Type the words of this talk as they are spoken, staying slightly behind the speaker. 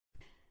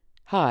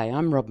Hi,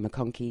 I'm Rob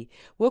McConkey.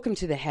 Welcome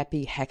to the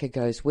Happy Hacker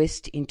Goes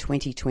West in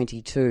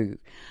 2022.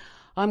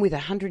 I'm with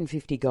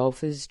 150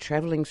 golfers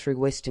travelling through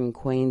Western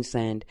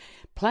Queensland,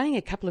 playing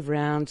a couple of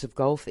rounds of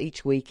golf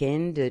each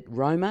weekend at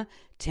Roma,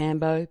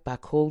 Tambo,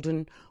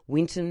 Buckhaldon,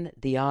 Winton,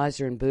 the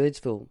Isa and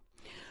Birdsville.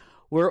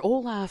 We're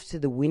all after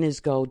the winner's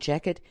gold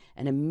jacket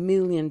and $1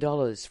 million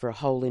for a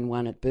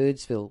hole-in-one at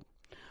Birdsville.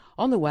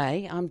 On the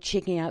way, I'm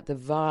checking out the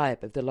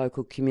vibe of the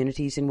local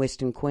communities in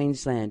Western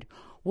Queensland.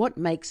 What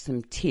makes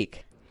them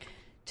tick?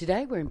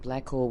 Today we're in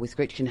Blackall with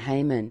Gretchen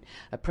Hayman,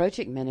 a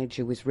project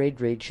manager with Red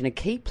Ridge and a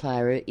key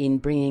player in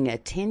bringing a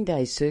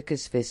 10-day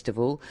circus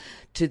festival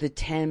to the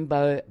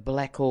Tambo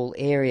Blackall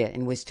area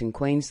in Western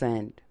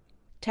Queensland.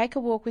 Take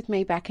a walk with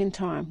me back in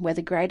time, where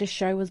the greatest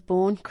show was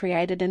born,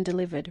 created and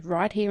delivered,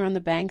 right here on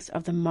the banks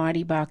of the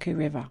mighty Barcoo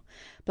River.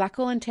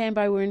 Blackall and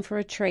Tambo were in for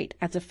a treat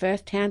as the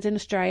first towns in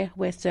Australia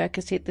where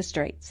circus hit the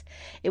streets.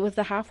 It was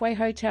the halfway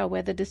hotel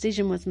where the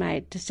decision was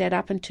made to set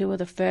up and tour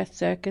the first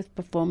circus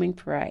performing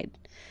parade.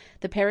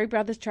 The Perry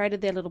brothers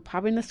traded their little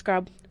pub in the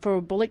scrub for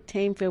a bullock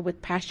team filled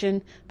with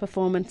passion,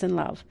 performance and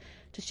love,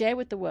 to share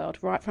with the world,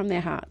 right from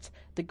their hearts,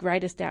 the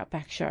greatest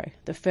outback show,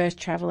 the first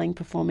travelling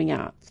performing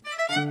arts.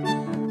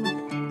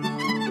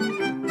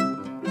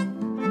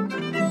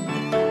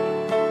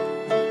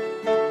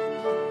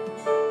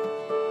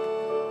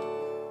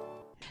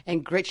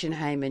 And Gretchen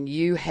Hayman,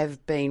 you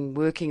have been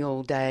working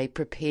all day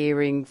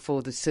preparing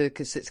for the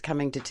circus that's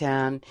coming to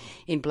town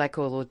in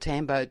Blackall or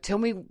Tambo. Tell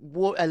me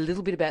a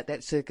little bit about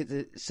that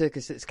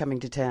circus that's coming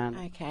to town.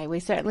 Okay,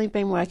 we've certainly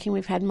been working.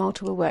 We've had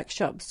multiple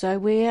workshops. So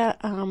we're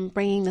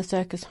bringing the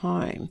circus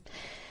home.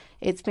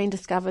 It's been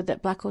discovered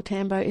that Blackall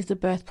Tambo is the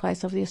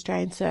birthplace of the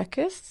Australian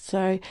circus.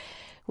 So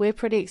we're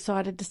pretty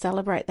excited to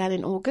celebrate that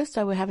in August.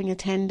 So we're having a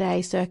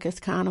 10-day circus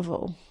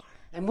carnival.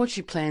 And what's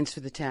your plans for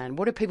the town?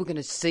 What are people going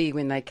to see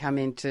when they come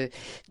into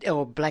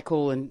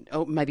Blackall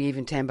and maybe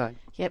even Tambo?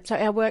 Yep, so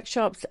our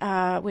workshops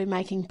we're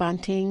making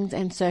buntings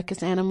and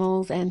circus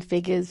animals and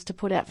figures to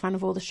put out front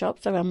of all the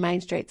shops. So our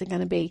main streets are going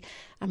to be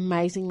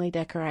amazingly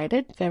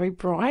decorated, very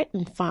bright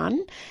and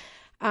fun.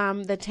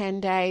 The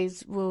 10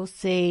 days we'll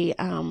see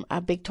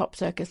a big top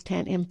circus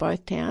tent in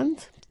both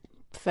towns.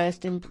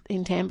 First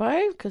in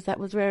Tambo, because that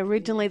was where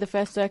originally the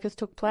first circus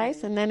took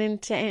place, and then in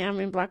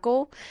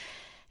Blackall.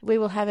 We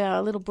will have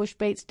our little Bush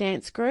Beats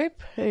dance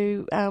group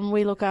who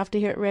we look after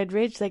here at Red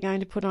Ridge. They're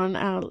going to put on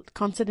a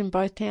concert in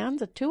both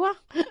towns, a tour,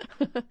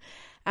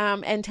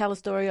 and tell a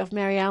story of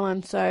Mary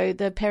Allen. So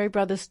the Perry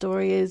brothers'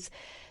 story is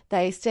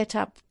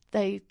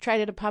they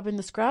traded a pub in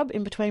the scrub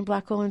in between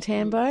Blackall and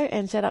Tambo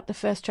and set up the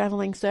first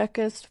travelling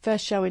circus,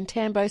 first show in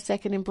Tambo,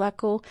 second in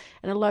Blackall,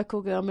 and a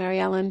local girl, Mary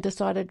Allen,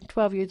 decided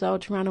 12 years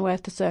old to run away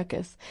with the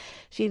circus.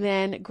 She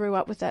then grew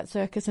up with that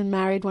circus and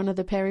married one of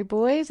the Perry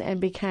boys and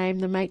became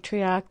the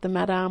matriarch, the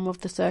madame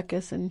of the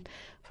circus, and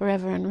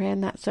forever and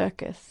ran that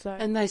circus. So.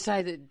 And they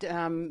say that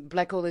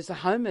Blackall is the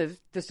home of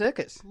the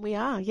circus. We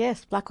are,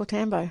 yes, Blackall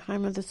Tambo,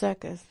 home of the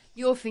circus.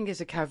 Your fingers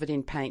are covered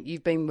in paint.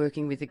 You've been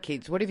working with the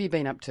kids. What have you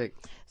been up to?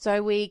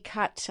 So we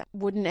cut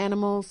wooden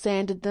animals,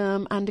 sanded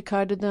them,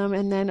 undercoated them,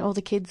 and then all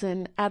the kids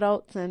and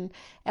adults and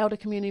elder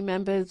community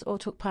members all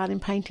took part in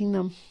painting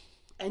them.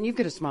 And you've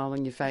got a smile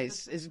on your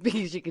face as big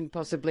as you can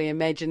possibly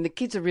imagine. The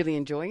kids are really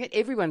enjoying it.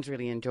 Everyone's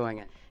really enjoying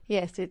it.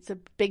 Yes, it's a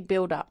big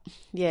build-up.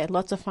 Yeah,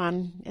 lots of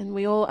fun. And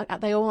they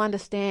all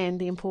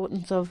understand the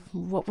importance of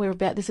what we're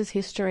about. This is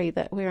history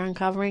that we're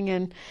uncovering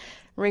and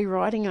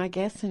rewriting, I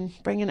guess, and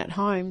bringing it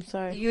home. So,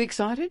 are you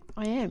excited?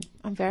 I am.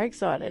 I'm very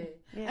excited.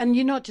 Yeah. And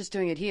you're not just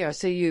doing it here. I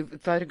see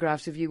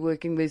photographs of you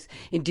working with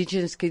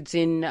Indigenous kids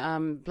in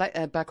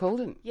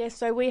Buckhaldon. Yes,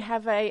 so we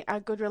have a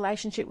good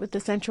relationship with the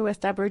Central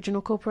West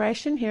Aboriginal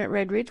Corporation here at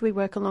Red Ridge. We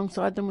work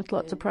alongside them with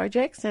lots of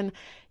projects, and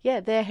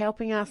they're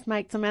helping us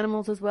make some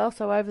animals as well.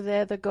 So over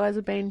there, the guys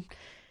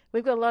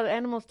we've got a lot of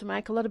animals to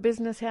make, a lot of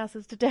business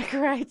houses to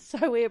decorate,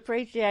 so we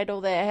appreciate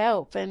all their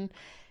help. And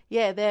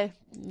we've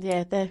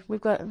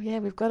got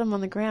them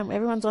on the ground.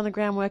 Everyone's on the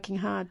ground working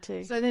hard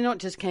too. So they're not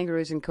just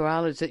kangaroos and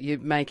koalas that you're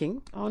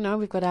making? Oh no,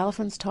 we've got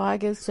elephants,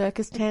 tigers,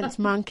 circus tents,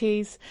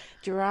 monkeys,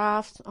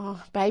 giraffes.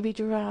 Oh, baby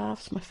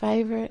giraffes, my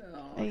favourite.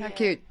 Oh, how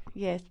cute.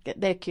 Yes,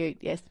 they're cute.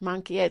 Yes,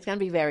 monkey. Yeah, it's going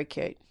to be very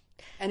cute.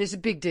 And it's a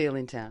big deal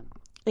in town.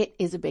 It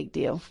is a big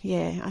deal,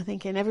 yeah, I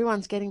think, and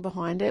everyone's getting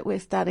behind it. We're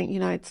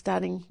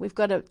starting, we've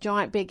got a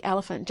giant big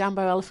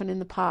jumbo elephant in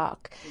the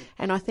park,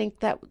 and I think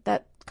that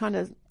kind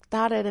of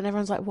started, and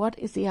everyone's like, what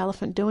is the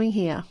elephant doing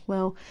here?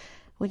 Well,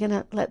 we're going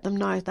to let them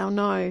know. They'll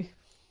know.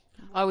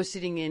 I was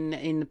sitting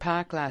in the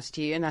park last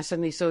year and I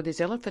suddenly saw this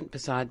elephant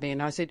beside me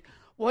and I said,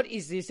 what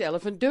is this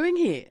elephant doing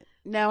here?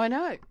 Now I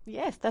know.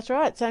 Yes, that's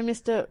right. So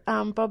Mr.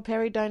 Bob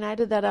Perry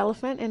donated that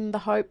elephant in the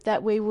hope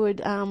that we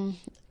would,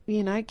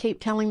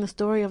 keep telling the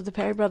story of the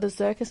Perry Brothers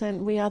Circus,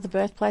 and we are the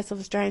birthplace of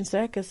Australian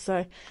circus.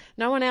 So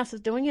no one else is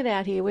doing it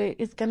out here.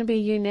 It's going to be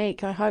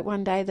unique. I hope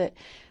one day that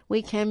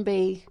we can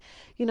be,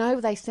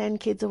 they send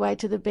kids away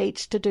to the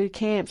beach to do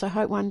camps. I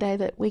hope one day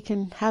that we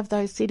can have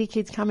those city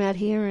kids come out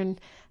here and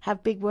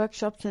have big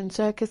workshops and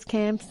circus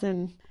camps.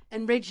 And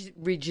And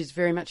Ridge is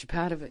very much a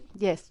part of it.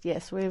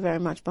 Yes, we're very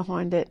much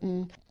behind it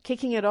and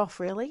kicking it off,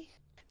 really.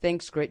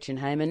 Thanks, Gretchen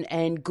Hayman,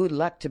 and good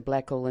luck to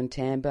Blackall and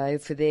Tambo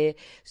for their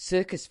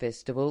Circus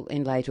Festival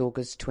in late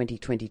August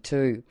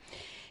 2022.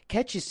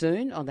 Catch you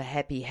soon on the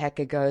Happy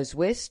Hacker Goes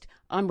West.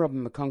 I'm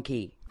Robin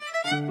McConkie.